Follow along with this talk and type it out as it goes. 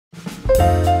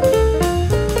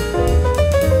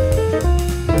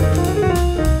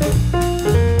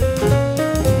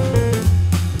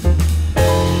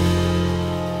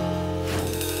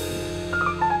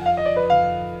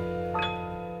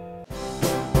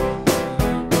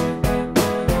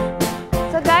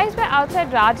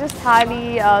outside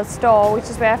Rajasthani store, which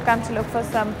is where I've come to look for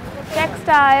some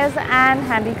textiles and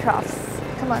handicrafts.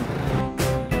 Come on.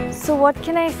 So what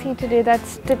can I see today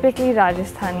that's typically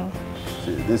Rajasthani?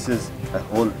 So this is a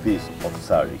whole piece of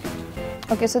sari.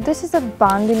 Okay, so this is a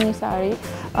bandhani sari,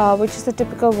 which is the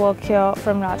typical work here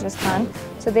from Rajasthan.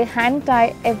 So they hand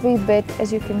tie every bit,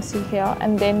 as you can see here,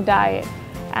 and then dye it.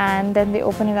 And then they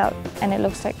open it out and it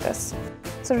looks like this.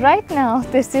 So right now,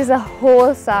 this is a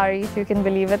whole sari, if you can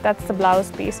believe it. That's the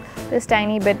blouse piece. This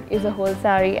tiny bit is a whole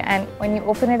sari, and when you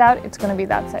open it out, it's going to be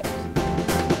that size.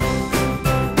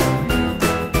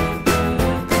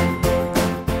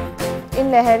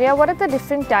 In Leheria, what are the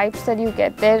different types that you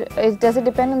get there? Does it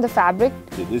depend on the fabric?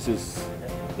 So this is,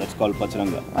 that's called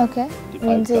pachranga. Okay,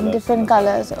 means in different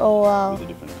colors. Oh wow.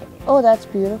 Oh, that's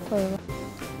beautiful.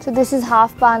 So this is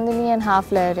half bandhani and half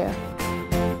Leheria.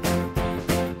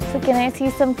 So can I see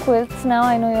some quilts now?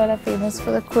 I know you all are famous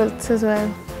for the quilts as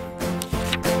well.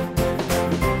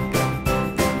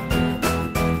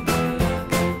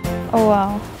 Oh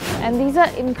wow. And these are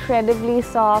incredibly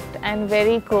soft and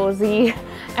very cozy.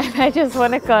 And I just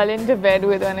want to curl into bed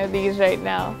with one of these right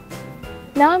now.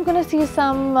 Now I'm going to see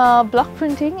some block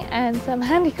printing and some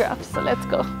handicrafts. So let's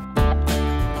go.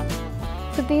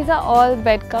 So these are all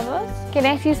bed covers. Can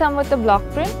I see some with the block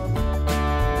print?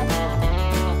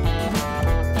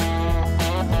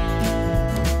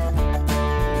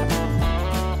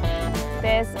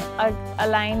 There's a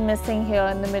line missing here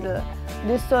in the middle.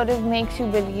 This sort of makes you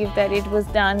believe that it was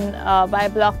done by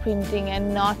block printing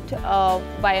and not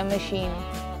by a machine.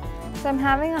 So I'm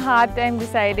having a hard time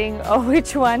deciding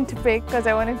which one to pick because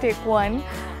I want to take one.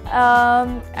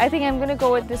 I think I'm going to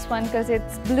go with this one because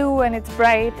it's blue and it's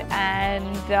bright and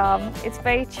it's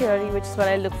very cheery, which is what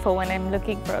I look for when I'm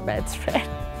looking for a bedspread.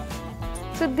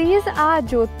 So these are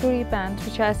Jodhpuri pants,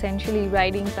 which are essentially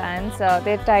riding pants.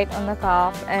 They're tight on the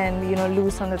calf and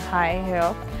loose on the thigh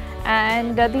here.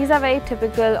 And these are very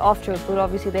typical of Jodhpur.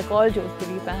 Obviously they're called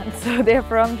Jodhpuri pants, so they're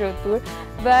from Jodhpur.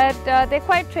 But they're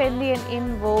quite trendy and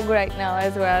in vogue right now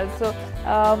as well. So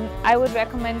I would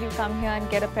recommend you come here and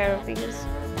get a pair of these.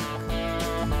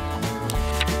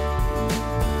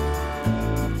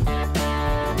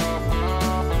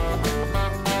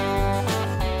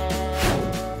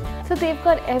 So they've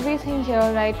got everything here,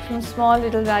 right from small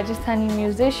little Rajasthani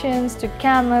musicians to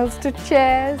camels to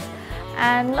chairs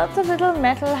and lots of little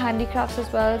metal handicrafts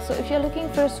as well. So if you're looking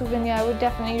for a souvenir, I would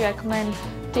definitely recommend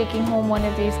taking home one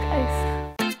of these guys.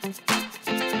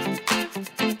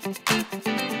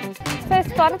 So I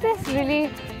spotted this really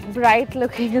bright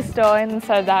looking store in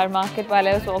Sardar Market while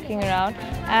I was walking around,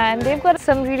 and they've got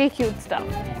some really cute stuff.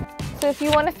 So if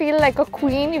you want to feel like a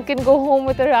queen, you can go home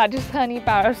with a Rajasthani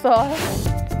parasol.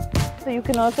 So you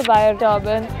can also buy a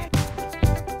turban.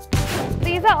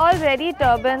 These are all ready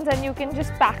turbans and you can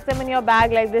just pack them in your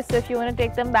bag like this. So if you want to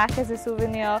take them back as a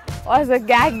souvenir or as a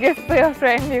gag gift for your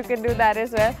friend, you can do that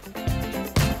as well.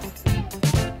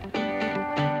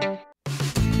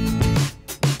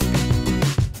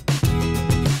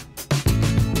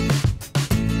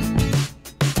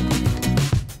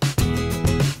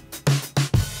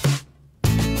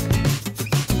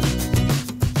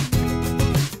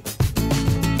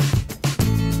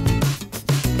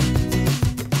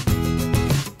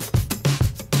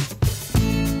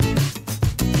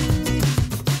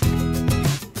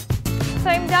 So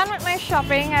I'm done with my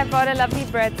shopping. I bought a lovely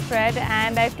bread spread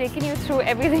and I've taken you through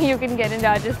everything you can get in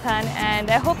Rajasthan, and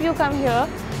I hope you come here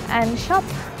and shop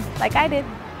like I did.